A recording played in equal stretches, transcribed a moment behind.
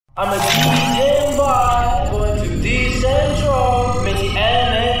I'm a DJ boy, going to Dcentral, making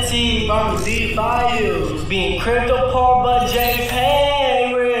NFT, I'm a DeFi, being crypto poor but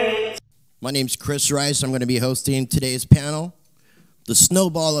JPEG rich. My name's Chris Rice. I'm going to be hosting today's panel, The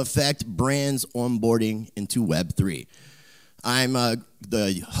Snowball Effect, Brands Onboarding into Web3. I'm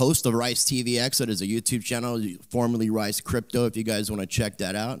the host of Rice TVX. That is a YouTube channel, formerly Rice Crypto, if you guys want to check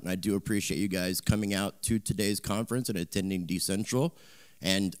that out. And I do appreciate you guys coming out to today's conference and attending Dcentral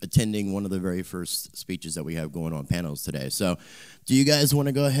and attending one of the very first speeches that we have going on panels today. So do you guys want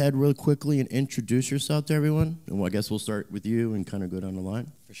to go ahead real quickly and introduce yourself to everyone? And I guess we'll start with you and kind of go down the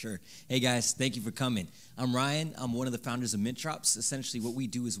line. For sure. Hey guys, thank you for coming. I'm Ryan. I'm one of the founders of Mintdropz. Essentially what we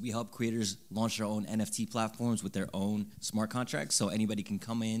do is we help creators launch their own NFT platforms with their own smart contracts. So anybody can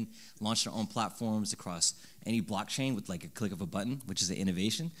come in, launch their own platforms across any blockchain with like a click of a button, which is an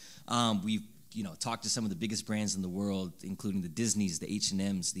innovation. We've talk to some of the biggest brands in the world, including the Disneys, the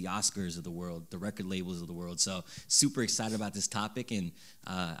H&Ms, the Oscars of the world, the record labels of the world. So super excited about this topic, and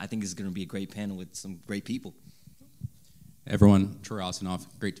I think it's going to be a great panel with some great people. Hey everyone, Troy Osinoff,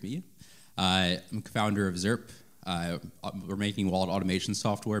 great to meet you. I'm founder of Zurp. We're making wallet automation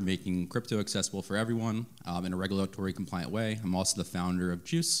software, making crypto accessible for everyone in a regulatory compliant way. I'm also the founder of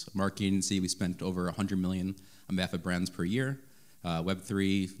Juice, a marketing agency. We spent over $100 million on behalf of brands per year,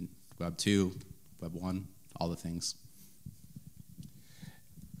 Web3, Web 2, Web 1, all the things.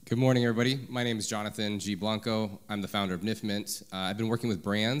 Good morning, everybody. My name is Jonathan G. Blanco. I'm the founder of Niftmint. I've been working with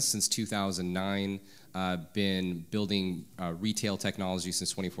brands since 2009. Been building retail technology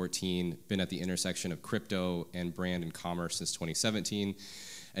since 2014. Been at the intersection of crypto and brand and commerce since 2017.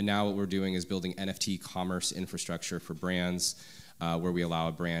 And now what we're doing is building NFT commerce infrastructure for brands, where we allow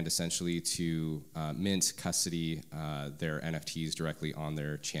a brand essentially to mint, custody their NFTs directly on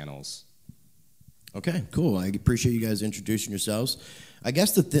their channels. Okay, cool. I appreciate you guys introducing yourselves. I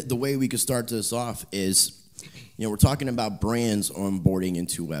guess the way we could start this off is, we're talking about brands onboarding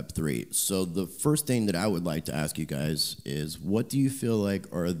into Web3. So the first thing that I would like to ask you guys is, what do you feel like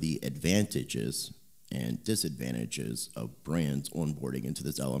are the advantages and disadvantages of brands onboarding into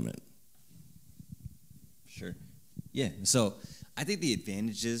this element? Sure. Yeah, so I think the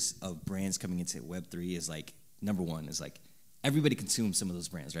advantages of brands coming into Web3 is like, number one is like, everybody consumes some of those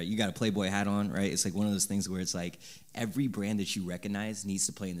brands, right? You got a Playboy hat on, right? It's like one of those things where it's like every brand that you recognize needs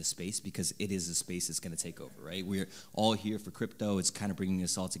to play in this space because it is a space that's going to take over, right? We're all here for crypto. It's kind of bringing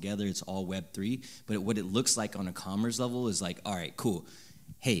us all together. It's all Web3. But what it looks like on a commerce level is like, all right, cool.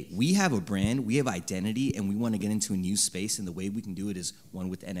 Hey, we have a brand, we have identity, and we want to get into a new space, and the way we can do it is one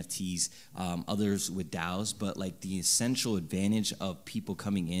with NFTs, others with DAOs, but like the essential advantage of people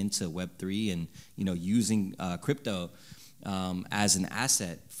coming into Web3 and using crypto as an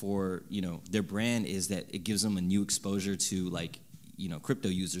asset for their brand is that it gives them a new exposure to like crypto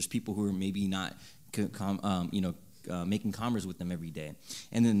users, people who are maybe not making commerce with them every day,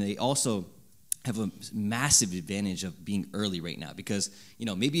 and then they also have a massive advantage of being early right now because,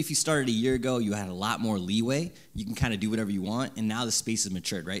 maybe if you started a year ago, you had a lot more leeway. You can kind of do whatever you want, and now the space is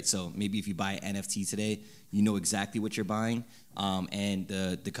matured, right? So maybe if you buy an NFT today, you know exactly what you're buying, and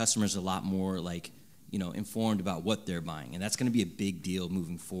the customer's a lot more like, informed about what they're buying, and that's going to be a big deal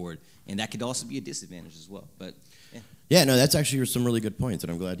moving forward, and that could also be a disadvantage as well, but yeah. Yeah, no, that's actually some really good points,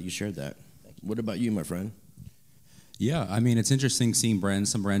 and I'm glad that you shared that. What about you, my friend? Yeah, I mean, it's interesting seeing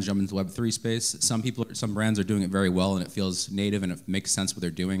some brands jump into the Web3 space. Some brands are doing it very well, and it feels native, and it makes sense what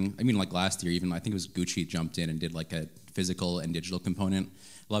they're doing. I mean, like last year, even I think it was Gucci jumped in and did like a physical and digital component.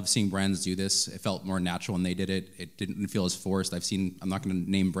 Love seeing brands do this. It felt more natural when they did it. It didn't feel as forced. I'm not going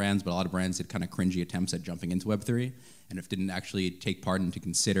to name brands, but a lot of brands did kind of cringy attempts at jumping into Web3, and if didn't actually take part and to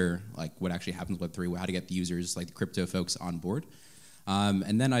consider like what actually happens with Web3, how to get the users, like the crypto folks, on board.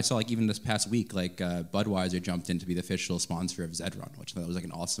 And then I saw like even this past week, like Budweiser jumped in to be the official sponsor of Zedrun, which I thought was like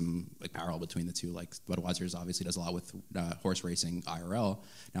an awesome like parallel between the two. Like Budweiser's obviously does a lot with horse racing IRL.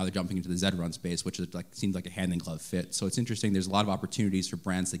 Now they're jumping into the Zedrun space, which is like seems like a hand in glove fit. So it's interesting. There's a lot of opportunities for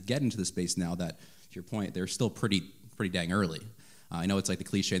brands to get into the space now that, to your point, they're still pretty dang early. I know it's like the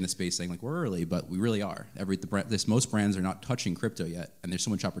cliche in the space saying like we're early, but we really are. Most brands are not touching crypto yet, and there's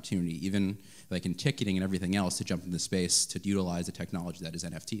so much opportunity, even like in ticketing and everything else, to jump into the space to utilize the technology that is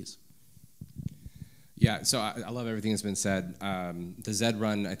NFTs. Yeah, so I love everything that's been said. The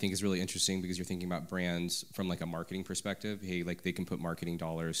Zedrun I think is really interesting because you're thinking about brands from like a marketing perspective. Hey, like they can put marketing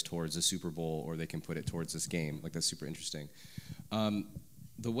dollars towards a Super Bowl, or they can put it towards this game. Like that's super interesting.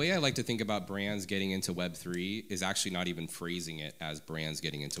 The way I like to think about brands getting into Web3 is actually not even phrasing it as brands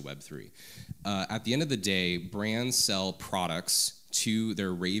getting into Web3. At the end of the day, brands sell products to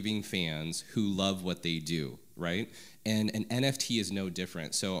their raving fans who love what they do. right? And an NFT is no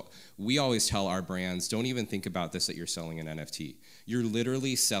different. So we always tell our brands, don't even think about this that you're selling an NFT. You're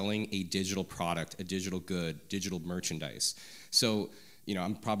literally selling a digital product, a digital good, digital merchandise. So, you know,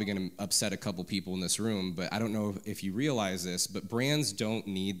 I'm probably going to upset a couple people in this room, but I don't know if you realize this, but brands don't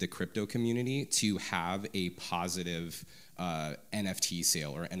need the crypto community to have a positive NFT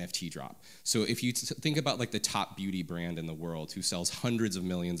sale or NFT drop. So if you think about like the top beauty brand in the world who sells hundreds of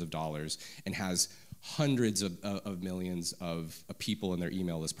millions of dollars and has hundreds of millions of people in their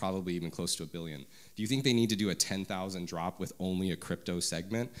email list, probably even close to 1 billion. Do you think they need to do a 10,000 drop with only a crypto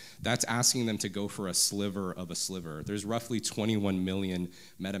segment? That's asking them to go for a sliver of a sliver. There's roughly 21 million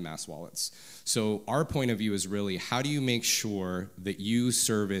MetaMask wallets. So our point of view is really, how do you make sure that you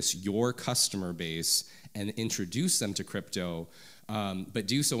service your customer base and introduce them to crypto, but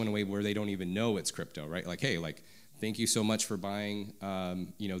do so in a way where they don't even know it's crypto, right? Like, hey, like, thank you so much for buying,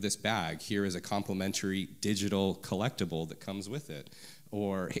 you know, this bag. Here is a complimentary digital collectible that comes with it.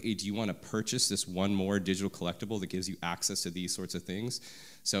 Or, hey, do you want to purchase this one more digital collectible that gives you access to these sorts of things?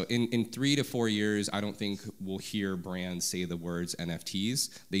 So in 3 to 4 years, I don't think we'll hear brands say the words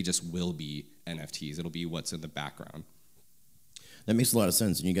NFTs. They just will be NFTs. It'll be what's in the background. That makes a lot of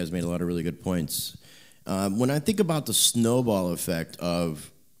sense, and you guys made a lot of really good points. When I think about the snowball effect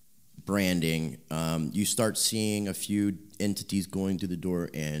of branding, you start seeing a few entities going through the door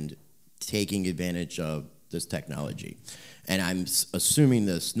and taking advantage of this technology. And I'm assuming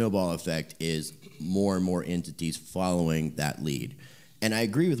the snowball effect is more and more entities following that lead. And I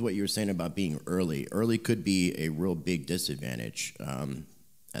agree with what you were saying about being early. Early could be a real big disadvantage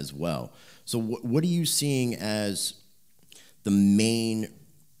as well. So what are you seeing as the main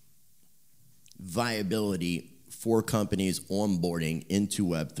viability for companies onboarding into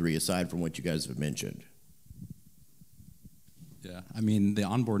Web3, aside from what you guys have mentioned? Yeah, I mean, the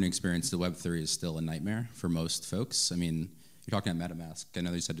onboarding experience to Web3 is still a nightmare for most folks. I mean, you're talking about MetaMask. I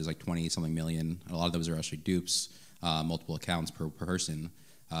know they said there's like 20-something million. A lot of those are actually dupes, multiple accounts per person.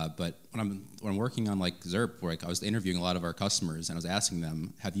 But when I'm working on like Zurp, where like I was interviewing a lot of our customers, and I was asking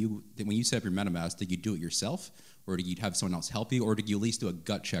them, when you set up your MetaMask, did you do it yourself, or did you have someone else help you, or did you at least do a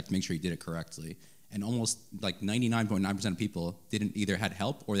gut check to make sure you did it correctly? And almost like 99.9% of people didn't either had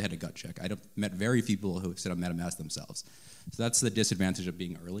help or they had a gut check. I met very few people who set up MetaMask themselves. So that's the disadvantage of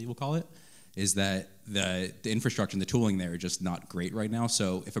being early, we'll call it, is that the infrastructure and the tooling there are just not great right now.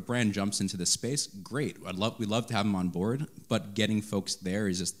 So if a brand jumps into this space, great. We'd love to have them on board, but getting folks there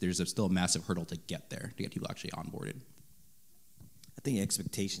is just, there's still a massive hurdle to get there, to get people actually onboarded. I think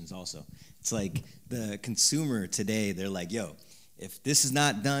expectations also. It's like the consumer today, they're like, yo, if this is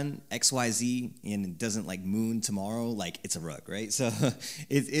not done XYZ and it doesn't like moon tomorrow, like it's a rug, right? So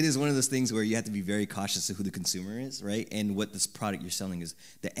it is one of those things where you have to be very cautious of who the consumer is, right? And what this product you're selling is.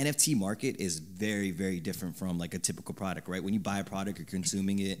 The NFT market is very, very different from like a typical product, right? When you buy a product, you're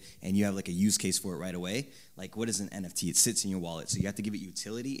consuming it and you have like a use case for it right away. Like what is an NFT? It sits in your wallet. So you have to give it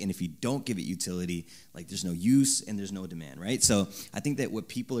utility. And if you don't give it utility, like there's no use and there's no demand, right? So I think that what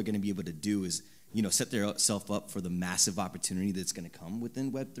people are going to be able to do is, you know, set themselves up for the massive opportunity that's going to come within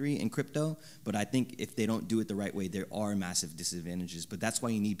Web3 and crypto. But I think if they don't do it the right way, there are massive disadvantages. But that's why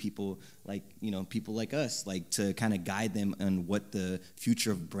you need people like, you know, people like us, like to kind of guide them on what the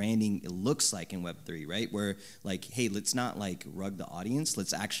future of branding looks like in Web3, right? Where like, hey, let's not like rug the audience.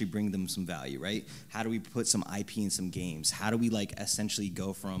 Let's actually bring them some value, right? How do we put some IP in some games? How do we like essentially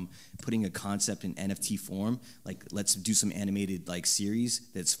go from putting a concept in NFT form, like let's do some animated like series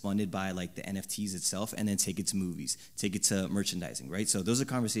that's funded by like the NFT itself, and then take it to movies, take it to merchandising, right? So those are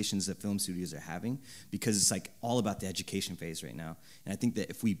conversations that film studios are having because it's like all about the education phase right now. And I think that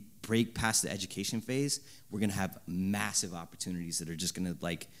if we break past the education phase, we're gonna have massive opportunities that are just gonna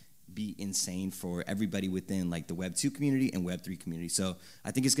like be insane for everybody within like the Web 2 community and Web 3 community. So I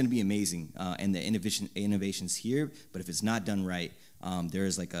think it's gonna be amazing, and the innovation's here, but if it's not done right, there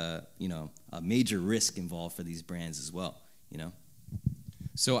is like a major risk involved for these brands as well, you know?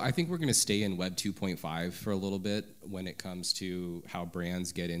 So I think we're going to stay in Web 2.5 for a little bit when it comes to how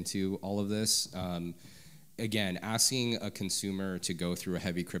brands get into all of this. Again, asking a consumer to go through a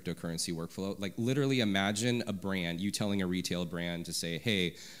heavy cryptocurrency workflow, like literally imagine a brand, you telling a retail brand to say,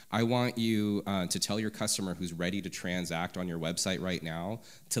 hey, I want you to tell your customer who's ready to transact on your website right now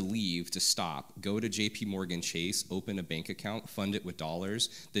to leave, to stop, go to JP Morgan Chase, open a bank account, fund it with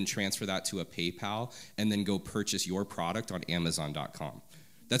dollars, then transfer that to a PayPal, and then go purchase your product on Amazon.com.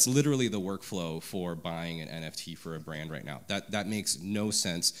 That's literally the workflow for buying an NFT for a brand right now. That makes no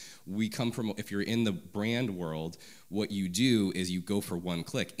sense. We come from, if you're in the brand world, what you do is you go for one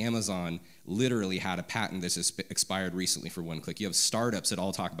click. Amazon literally had a patent that's expired recently for one click. You have startups that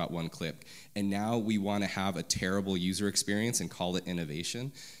all talk about one click. And now we want to have a terrible user experience and call it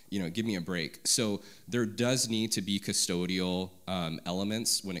innovation. You know, give me a break. So there does need to be custodial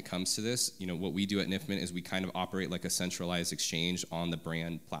elements when it comes to this. You know, what we do at Niftmint is we kind of operate like a centralized exchange on the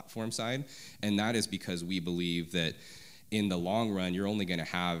brand platform side. And that is because we believe that in the long run, you're only going to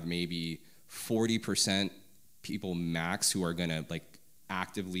have maybe 40% people max who are going to like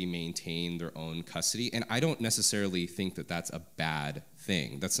actively maintain their own custody. And I don't necessarily think that that's a bad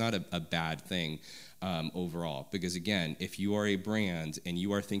thing. That's not a bad thing overall. Because again, if you are a brand and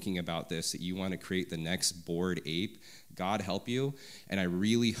you are thinking about this, that you want to create the next Bored Ape, God help you. And I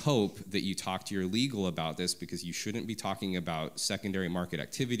really hope that you talk to your legal about this, because you shouldn't be talking about secondary market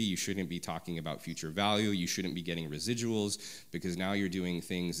activity. You shouldn't be talking about future value. You shouldn't be getting residuals, because now you're doing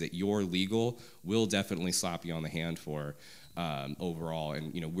things that your legal will definitely slap you on the hand for. Overall,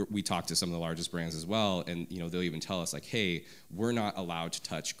 and you know, we talk to some of the largest brands as well, and you know, they'll even tell us like, hey, we're not allowed to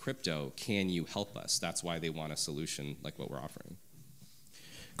touch crypto, can you help us? That's why they want a solution like what we're offering.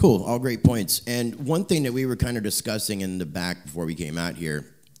 Cool, all great points. And one thing that we were kind of discussing in the back before we came out here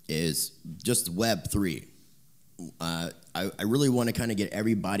is just Web3. I really want to kind of get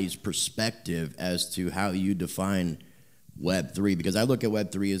everybody's perspective as to how you define Web3, because I look at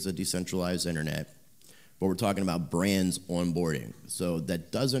Web3 as a decentralized internet. But we're talking about brands onboarding. So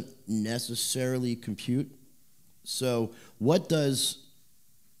that doesn't necessarily compute. So what does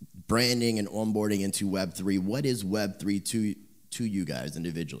branding and onboarding into Web3, what is Web3 to you guys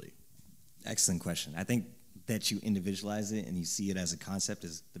individually? Excellent question. I think that you individualize it and you see it as a concept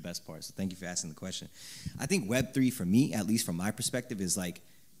is the best part. So thank you for asking the question. I think Web3 for me, at least from my perspective, is like,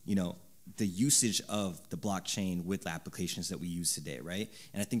 you know, the usage of the blockchain with the applications that we use today, right?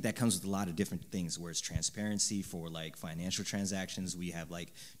 And I think that comes with a lot of different things, where it's transparency for like financial transactions. We have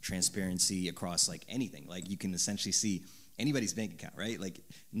like transparency across like anything. Like you can essentially see anybody's bank account, right? Like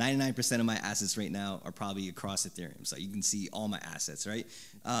 99% of my assets right now are probably across Ethereum. So you can see all my assets, right?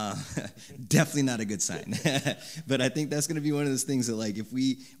 Definitely not a good sign. But I think that's going to be one of those things that, like, if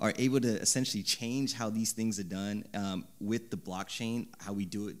we are able to essentially change how these things are done with the blockchain, how we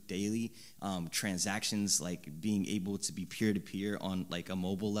do it daily, transactions like being able to be peer-to-peer on like a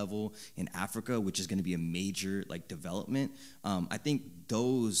mobile level in Africa, which is going to be a major like development. I think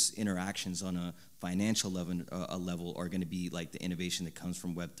those interactions on a financial level are going to be like the innovation that comes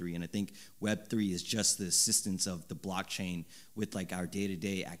from Web3. And I think Web3 is just the assistance of the blockchain with like our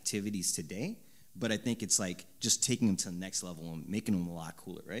day-to-day activities today. But I think it's like just taking them to the next level and making them a lot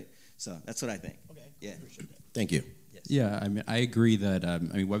cooler, right? So that's what I think. Okay. Yeah. Thank you. Yes. Yeah, I mean, I agree that I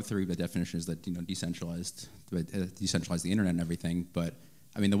mean, Web3, the definition is that, you know, decentralize the internet and everything. But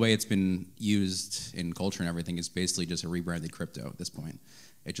I mean, the way it's been used in culture and everything is basically just a rebranded crypto at this point.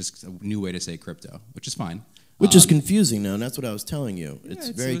 It's just a new way to say crypto, which is fine. Which is confusing now, and that's what I was telling you. Yeah, it's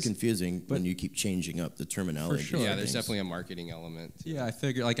very confusing when you keep changing up the terminology. For sure. Yeah, there's definitely a marketing element. Yeah, I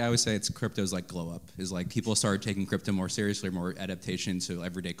figure, like I always say, it's crypto's like glow up. Is like people started taking crypto more seriously, more adaptation to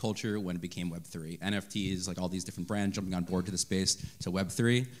everyday culture when it became Web3. NFTs, like all these different brands jumping on board to the space to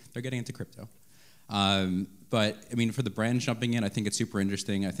Web3, they're getting into crypto. But I mean, for the brands jumping in, I think it's super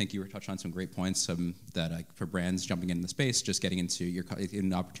interesting. I think you were touching on some great points that for brands jumping in the space, just getting into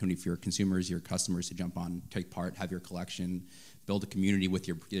an opportunity for your consumers, your customers to jump on, take part, have your collection, build a community with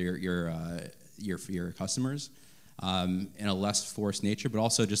your customers in a less forced nature, but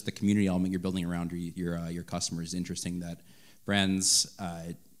also just the community element you're building around your customers is interesting. That brands.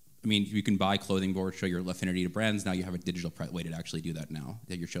 I mean, you can buy clothing boards, show your affinity to brands. Now you have a digital way to actually do that now.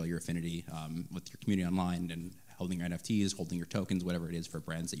 That you show your affinity with your community online and holding your NFTs, holding your tokens, whatever it is for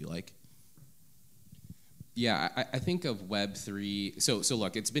brands that you like. Yeah, I think of Web3. So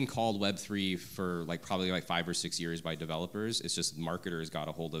look, it's been called Web3 for like probably like 5 or 6 years by developers. It's just marketers got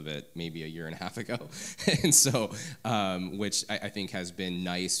a hold of it maybe a year and a half ago, and so which I think has been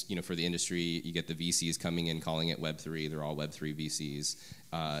nice, you know, for the industry. You get the VCs coming in calling it Web3. They're all Web3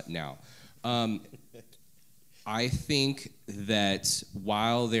 VCs now. I think that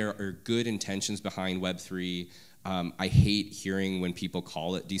while there are good intentions behind Web3. I hate hearing when people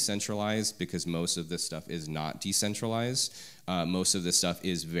call it decentralized, because most of this stuff is not decentralized. most of this stuff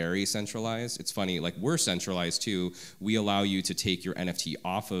is very centralized. It's funny, like we're centralized too. We allow you to take your NFT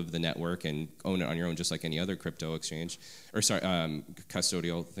off of the network and own it on your own, just like any other crypto exchange, or sorry,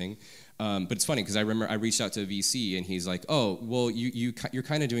 custodial thing. But it's funny because I remember I reached out to a VC and he's like, "Oh, well, you're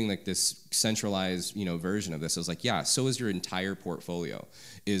kind of doing like this centralized, version of this." I was like, "Yeah, so is your entire portfolio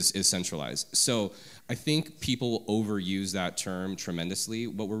is centralized." So I think people overuse that term tremendously.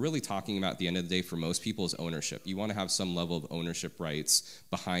 What we're really talking about at the end of the day for most people is ownership. You want to have some level of ownership rights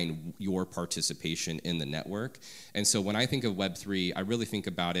behind your participation in the network. And so when I think of Web3, I really think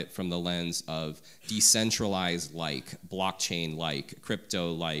about it from the lens of decentralized like, blockchain like,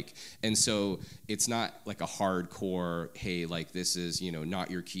 crypto like. And so it's not like a hardcore, hey, like this is, not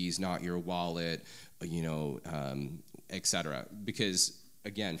your keys, not your wallet, et cetera. Because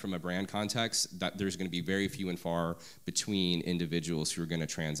again, from a brand context, that there's going to be very few and far between individuals who are going to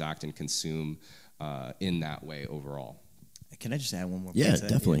transact and consume in that way overall. Can I just add one more? Yeah,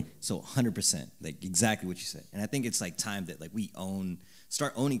 definitely. So 100%, like exactly what you said. And I think it's like time that like we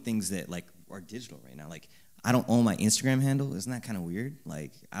start owning things that like are digital right now. Like I don't own my Instagram handle. Isn't that kind of weird?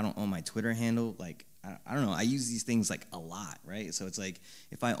 Like I don't own my Twitter handle. Like I don't know. I use these things like a lot, right? So it's like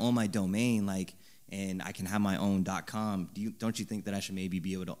if I own my domain, like, and I can have my own .com, don't you think that I should maybe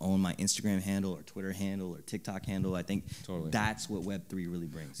be able to own my Instagram handle or Twitter handle or TikTok handle? I think that's what Web3 really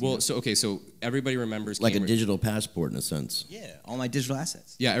brings. Well, so everybody remembers like Cambridge. a digital passport in a sense. Yeah, all my digital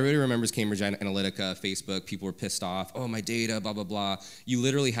assets. Yeah, everybody remembers Cambridge Analytica, Facebook. People were pissed off. Oh, my data, blah, blah, blah. You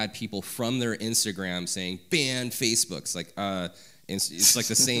literally had people from their Instagram saying, ban Facebook. It's like, it's like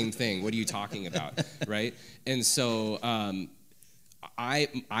the same thing. What are you talking about, right? And so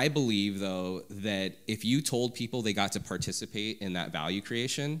I believe, though, that if you told people they got to participate in that value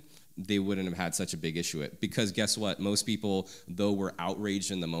creation, they wouldn't have had such a big issue with it. Because guess what? Most people, though we're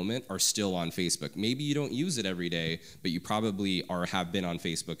outraged in the moment, are still on Facebook. Maybe you don't use it every day, but you probably have been on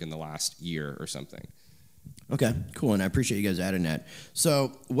Facebook in the last year or something. Okay, cool, and I appreciate you guys adding that.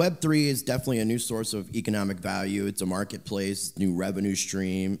 So Web3 is definitely a new source of economic value. It's a marketplace, new revenue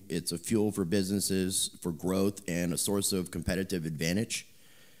stream. It's a fuel for businesses, for growth, and a source of competitive advantage.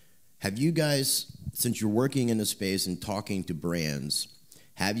 Have you guys, since you're working in the space and talking to brands,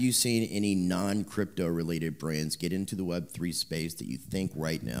 have you seen any non-crypto related brands get into the Web3 space that you think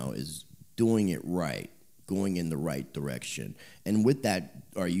right now is doing it right, going in the right direction? And with that,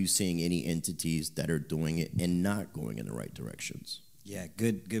 are you seeing any entities that are doing it and not going in the right directions? Yeah,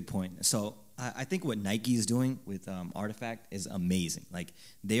 good point. So I think what Nike is doing with Artifact is amazing. Like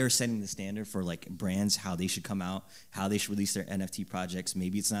they are setting the standard for like brands, how they should come out, how they should release their NFT projects.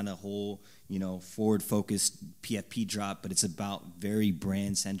 Maybe it's not a whole, forward-focused PFP drop, but it's about very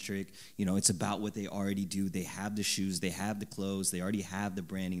brand-centric. It's about what they already do. They have the shoes, they have the clothes, they already have the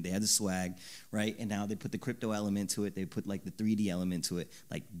branding, they have the swag, right? And now they put the crypto element to it, they put like the 3D element to it.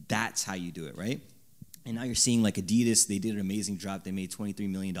 Like that's how you do it, right? And now you're seeing like Adidas, they did an amazing drop. They made $23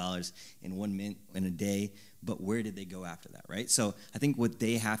 million in 1 minute in a day. But where did they go after that, right? So I think what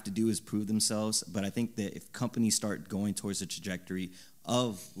they have to do is prove themselves. But I think that if companies start going towards the trajectory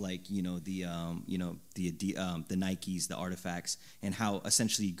of like, the Nikes, the Artifacts, and how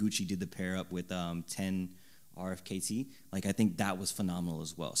essentially Gucci did the pair up with 10 RFKT, like I think that was phenomenal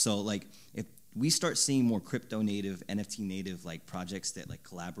as well. So like if we start seeing more crypto native, NFT native like projects that like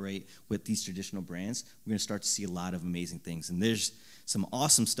collaborate with these traditional brands, we're gonna start to see a lot of amazing things. And there's some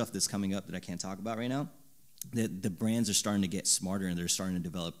awesome stuff that's coming up that I can't talk about right now. The brands are starting to get smarter and they're starting to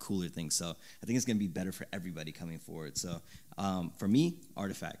develop cooler things. So I think it's gonna be better for everybody coming forward. So for me,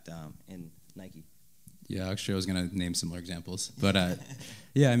 Artifact and Nike. Yeah, actually, I was gonna name similar examples, but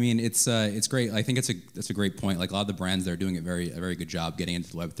yeah, I mean, it's great. I think that's a great point. Like a lot of the brands that are doing a very good job getting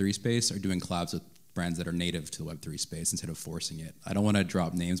into the Web3 space are doing collabs with brands that are native to the Web3 space instead of forcing it. I don't want to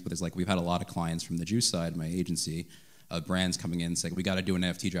drop names, but there's like we've had a lot of clients from the juice side, my agency, brands coming in saying we got to do an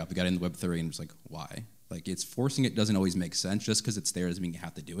NFT drop, we got in the Web3, and it's like why? Like it's forcing it doesn't always make sense. Just because it's there doesn't mean you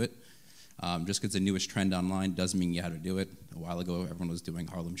have to do it. Just because the newest trend online doesn't mean you have to do it. A while ago, everyone was doing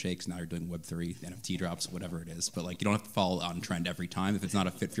Harlem Shakes. Now you're doing Web3, NFT drops, whatever it is. But like, you don't have to follow on trend every time. If it's not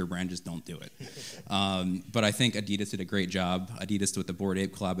a fit for your brand, just don't do it. But I think Adidas did a great job. Adidas with the Bored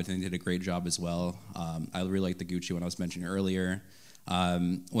Ape collab, I think did a great job as well. I really like the Gucci one I was mentioning earlier.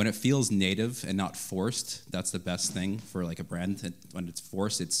 When it feels native and not forced, that's the best thing for like a brand. When it's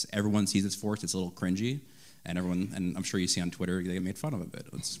forced, everyone sees it's forced. It's a little cringy, and I'm sure you see on Twitter they get made fun of a bit.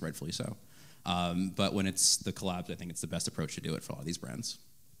 It's rightfully so. But when it's the collabs, I think it's the best approach to do it for all these brands.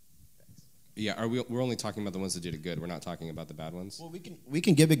 Yeah, we're only talking about the ones that did it good. We're not talking about the bad ones. Well, we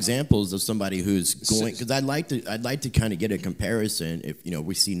can give examples of somebody who's going, because I'd like to kind of get a comparison. If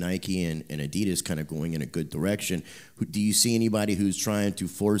we see Nike and Adidas kind of going in a good direction, do you see anybody who's trying to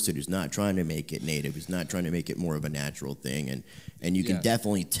force it, who's not trying to make it native, who's not trying to make it more of a natural thing, and you can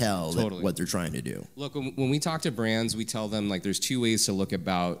definitely tell what they're trying to do. Look, when we talk to brands, we tell them like there's two ways to look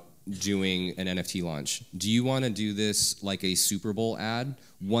about doing an NFT launch. Do you want to do this like a Super Bowl ad,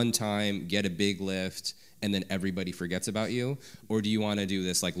 one time, get a big lift, and then everybody forgets about you? Or do you want to do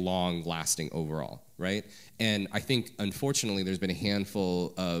this like long lasting overall, right? And I think, unfortunately, there's been a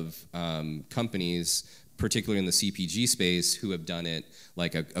handful of companies, particularly in the CPG space, who have done it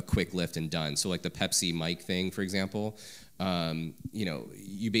like a quick lift and done. So like the Pepsi mic thing, for example,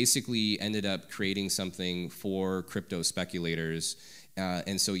 you basically ended up creating something for crypto speculators.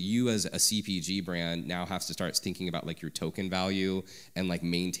 And so you as a CPG brand now have to start thinking about like your token value and like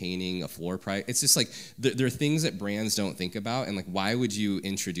maintaining a floor price. It's just like there are things that brands don't think about, and like why would you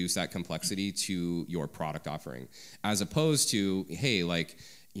introduce that complexity to your product offering as opposed to, hey, like,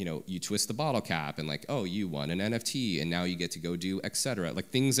 you twist the bottle cap and like, oh, you won an NFT and now you get to go do et cetera. Like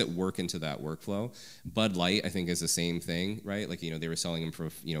things that work into that workflow. Bud Light, I think, is the same thing, right? Like, they were selling them for,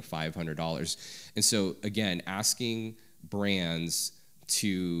 $500. And so again, asking brands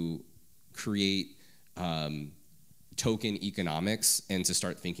to create token economics and to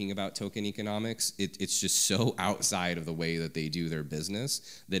start thinking about token economics, it's just so outside of the way that they do their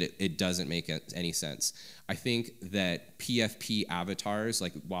business that it doesn't make any sense. I think that PFP avatars,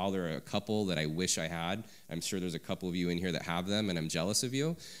 like while there are a couple that I wish I had, I'm sure there's a couple of you in here that have them and I'm jealous of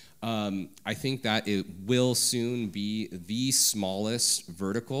you. I think that it will soon be the smallest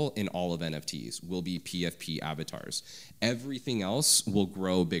vertical in all of NFTs will be PFP avatars. Everything else will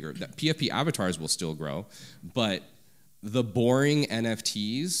grow bigger. The PFP avatars will still grow, but the boring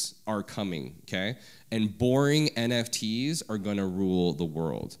NFTs are coming, okay? And boring NFTs are gonna rule the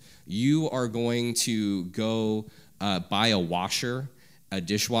world. You are going to go buy a washer, a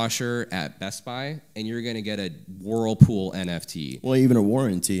dishwasher at Best Buy, and you're going to get a Whirlpool NFT. Well, even a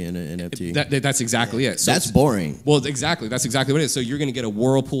warranty in an NFT. That's exactly it. So that's boring. Well, exactly. That's exactly what it is. So you're going to get a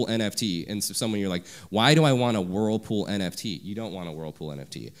Whirlpool NFT, and so someone, you're like, why do I want a Whirlpool NFT? You don't want a Whirlpool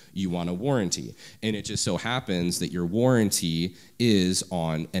NFT. You want a warranty. And it just so happens that your warranty is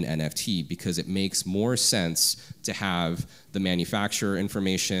on an NFT because it makes more sense to have the manufacturer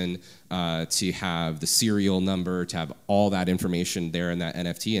information, to have the serial number, to have all that information there in that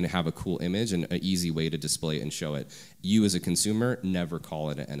NFT and have a cool image and an easy way to display it and show it. You as a consumer, never call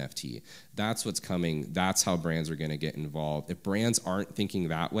it an NFT. That's what's coming. That's how brands are going to get involved. If brands aren't thinking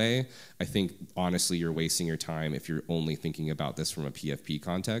that way, I think, honestly, you're wasting your time if you're only thinking about this from a PFP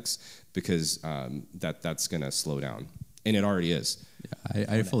context because that's going to slow down. And it already is. Yeah,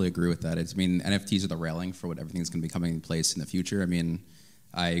 I fully agree with that. NFTs are the railing for what everything's going to be coming in place in the future.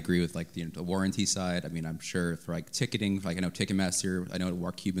 I agree with like the warranty side. I'm sure for like ticketing, like I know Ticketmaster, I know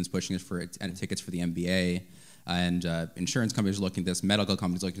Mark Cuban's pushing it for tickets for the NBA, and insurance companies are looking at this, medical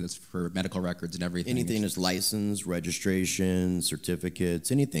companies are looking at this for medical records and everything. Anything that's license, registration,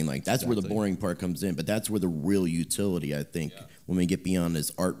 certificates, anything like that's exactly where the boring part comes in. But that's where the real utility, I think, when we get beyond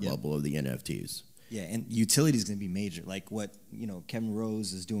this art bubble of the NFTs. Yeah, and utility is going to be major. Like what Kevin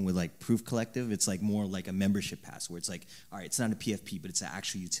Rose is doing with like Proof Collective, it's like more like a membership pass where it's like, all right, it's not a PFP, but it's an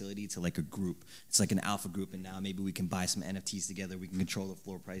actual utility to like a group. It's like an alpha group, and now maybe we can buy some NFTs together. We can control the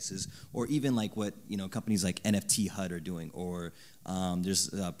floor prices, or even like what companies like NFT HUD are doing, or there's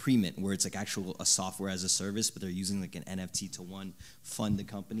Premint where it's like a software as a service, but they're using like an NFT to fund the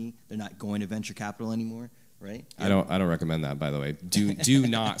company. They're not going to venture capital anymore. Right? I don't recommend that, by the way. Do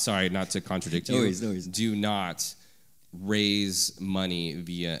not, sorry, not to contradict you. No worries. Do not raise money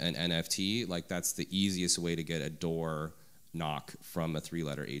via an NFT. Like that's the easiest way to get a door knock from a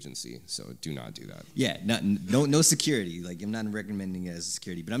 3-letter agency. So do not do that. Yeah, no security. Like I'm not recommending it as a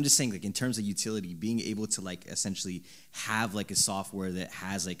security, but I'm just saying like in terms of utility, being able to like essentially have like a software that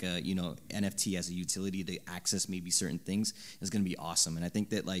has like a NFT as a utility to access maybe certain things is going to be awesome. And I think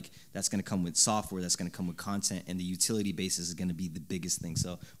that like that's going to come with software, that's going to come with content, and the utility basis is going to be the biggest thing.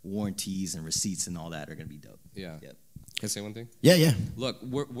 So warranties and receipts and all that are going to be dope. Yeah. Yep. Can I say one thing? Yeah. Look,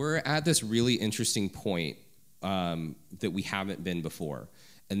 we're at this really interesting point that we haven't been before.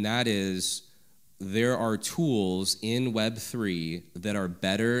 And that is there are tools in Web3 that are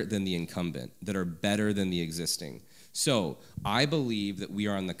better than the incumbent, that are better than the existing. So I believe that we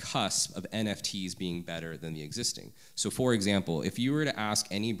are on the cusp of NFTs being better than the existing. So for example, if you were to ask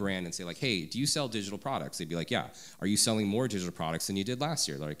any brand and say like, hey, do you sell digital products? They'd be like, yeah. Are you selling more digital products than you did last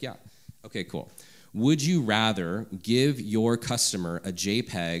year? They're like, yeah. Okay, cool. Would you rather give your customer a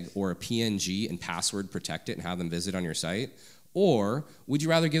JPEG or a PNG and password protect it and have them visit on your site? Or would you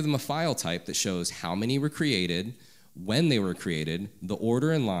rather give them a file type that shows how many were created, when they were created, the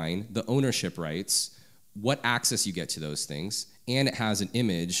order in line, the ownership rights, what access you get to those things, and it has an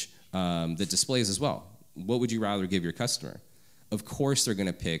image that displays as well? What would you rather give your customer? Of course they're going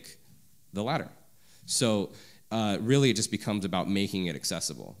to pick the latter. So really it just becomes about making it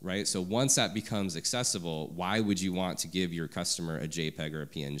accessible, right? So once that becomes accessible, why would you want to give your customer a JPEG or a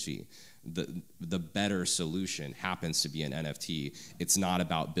PNG? The better solution happens to be an NFT. It's not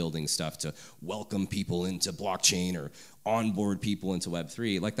about building stuff to welcome people into blockchain or onboard people into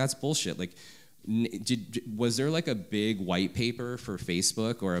Web3. Like, that's bullshit. Like, was there like a big white paper for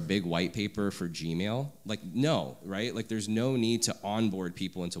Facebook or a big white paper for Gmail? Like, no, right? Like, there's no need to onboard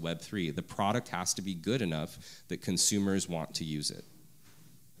people into Web3. The product has to be good enough that consumers want to use it.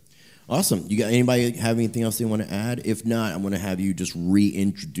 Awesome. You got anybody have anything else they want to add? If not, I'm going to have you just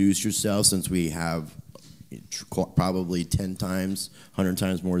reintroduce yourself, since we have probably 10 times, 100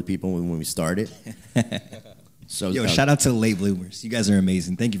 times more people when we started. So, yo, shout out to the late bloomers. You guys are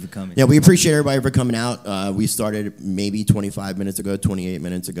amazing. Thank you for coming. Yeah, we appreciate everybody for coming out. We started maybe 25 minutes ago, 28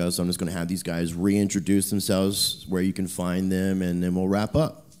 minutes ago, so I'm just going to have these guys reintroduce themselves, where you can find them, and then we'll wrap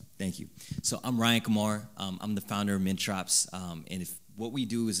up. Thank you. So I'm Ryan Kumar. I'm the founder of Mintdropz, and what we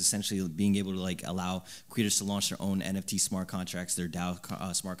do is essentially being able to like allow creators to launch their own NFT smart contracts, their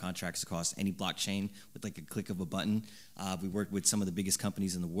DAO smart contracts across any blockchain with like a click of a button. We work with some of the biggest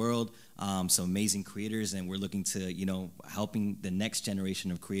companies in the world, some amazing creators, and we're looking to, helping the next generation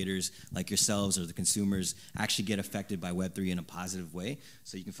of creators like yourselves or the consumers actually get affected by Web3 in a positive way.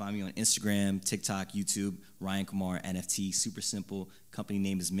 So you can find me on Instagram, TikTok, YouTube, Ryan Kumar NFT. Super simple. Company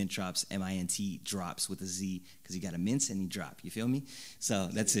name is Mintdropz, Mintdropz with a Z, because you got a mint and you drop. You feel me? So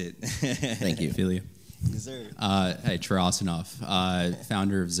that's it. Thank you. Feel you. Yes, sir. Hey, Troy Osinoff,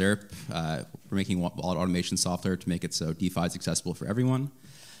 founder of Zurp. We're making wallet automation software to make it so DeFi is accessible for everyone.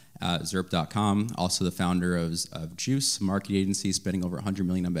 Zurp.com, also the founder of Juice, a marketing agency spending over $100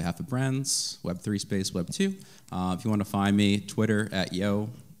 million on behalf of brands, Web3 space, Web2. If you want to find me, Twitter @Yo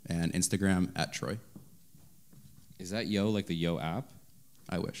and Instagram @Troy. Is that Yo like the Yo app?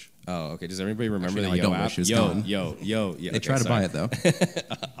 I wish. Oh, okay. Does everybody remember Actually, the no, Yo I don't app? wish it was Yo, gone. Yo. Yeah, They try to buy it, though.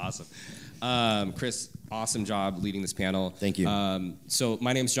 Awesome. Chris, awesome job leading this panel. Thank you. So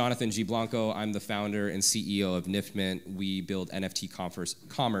my name is Jonathan G. Blanco. I'm the founder and CEO of Niftmint. We build NFT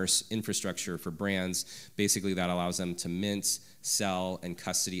commerce infrastructure for brands. Basically, that allows them to mint, sell, and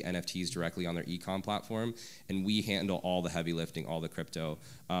custody NFTs directly on their e-com platform. And we handle all the heavy lifting, all the crypto.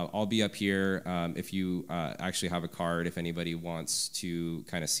 I'll be up here if you actually have a card. If anybody wants to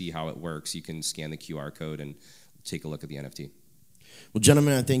kind of see how it works, you can scan the QR code and take a look at the NFT. Well,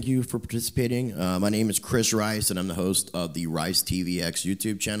 gentlemen, I thank you for participating. My name is Chris Rice, and I'm the host of the Rice TVX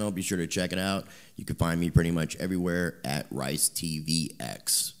YouTube channel. Be sure to check it out. You can find me pretty much everywhere at Rice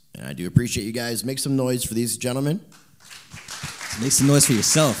TVX. And I do appreciate you guys. Make some noise for these gentlemen. Make some noise for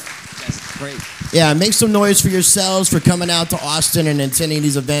yourself. That's great. Yeah, make some noise for yourselves for coming out to Austin and attending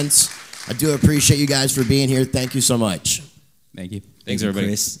these events. I do appreciate you guys for being here. Thank you so much. Thank you. Thanks, everybody.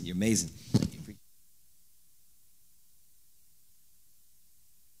 Chris. You're amazing.